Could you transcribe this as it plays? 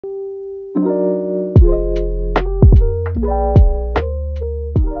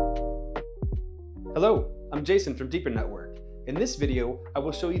Hello, I'm Jason from Deepernauts. In this video, I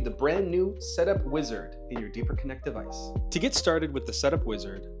will show you the brand new Setup Wizard in your DeeperConnect device. To get started with the Setup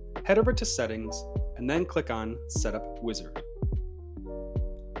Wizard, head over to Settings and then click on Setup Wizard.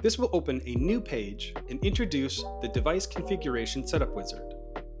 This will open a new page and introduce the Device Configuration Setup Wizard.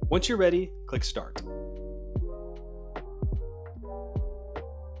 Once you're ready, click Start.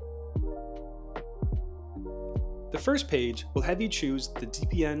 The first page will have you choose the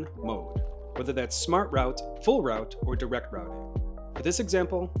DPN mode, whether that's Smart Route, Full Route, or Direct Routing. For this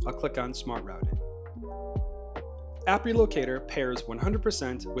example, I'll click on Smart Routing. App Relocator pairs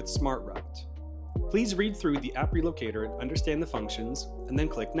 100% with Smart Route. Please read through the App Relocator and understand the functions, and then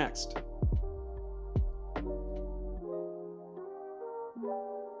click Next.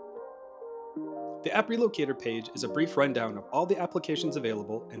 The App Relocator page is a brief rundown of all the applications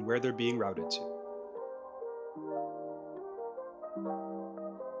available and where they're being routed to.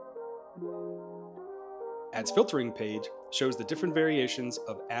 Ads Filtering page shows the different variations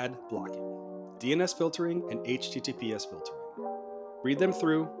of ad blocking, DNS filtering, and HTTPS filtering. Read them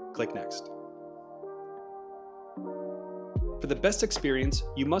through, click Next. For the best experience,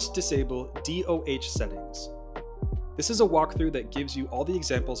 you must disable DOH settings. This is a walkthrough that gives you all the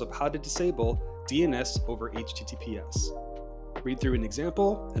examples of how to disable DNS over HTTPS. Read through an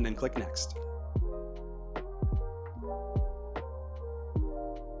example and then click Next.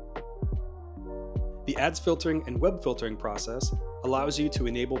 The ads filtering and web filtering process allows you to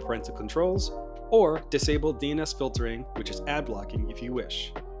enable parental controls or disable DNS filtering, which is ad blocking if you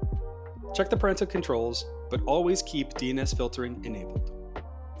wish. Check the parental controls, but always keep DNS filtering enabled.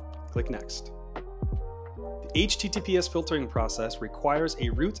 Click Next. The HTTPS filtering process requires a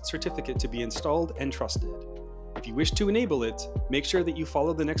root certificate to be installed and trusted. If you wish to enable it, make sure that you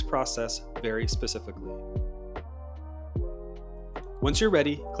follow the next process very specifically. Once you're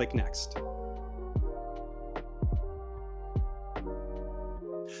ready, click Next.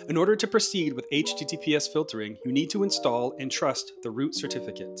 In order to proceed with HTTPS filtering, you need to install and trust the root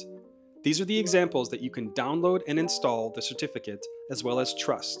certificate. These are the examples that you can download and install the certificate as well as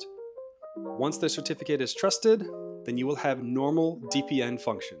trust. Once the certificate is trusted, then you will have normal DPN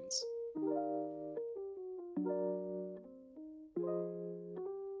functions.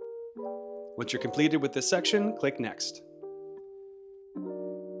 Once you're completed with this section, click Next.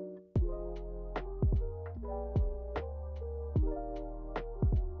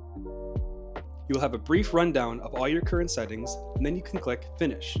 You will have a brief rundown of all your current settings, and then you can click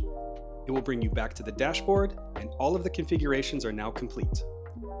Finish. It will bring you back to the dashboard, and all of the configurations are now complete.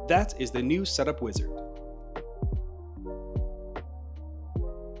 That is the new Setup Wizard.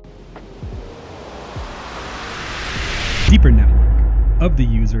 Deeper Network, of the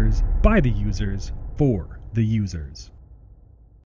users, by the users, for the users.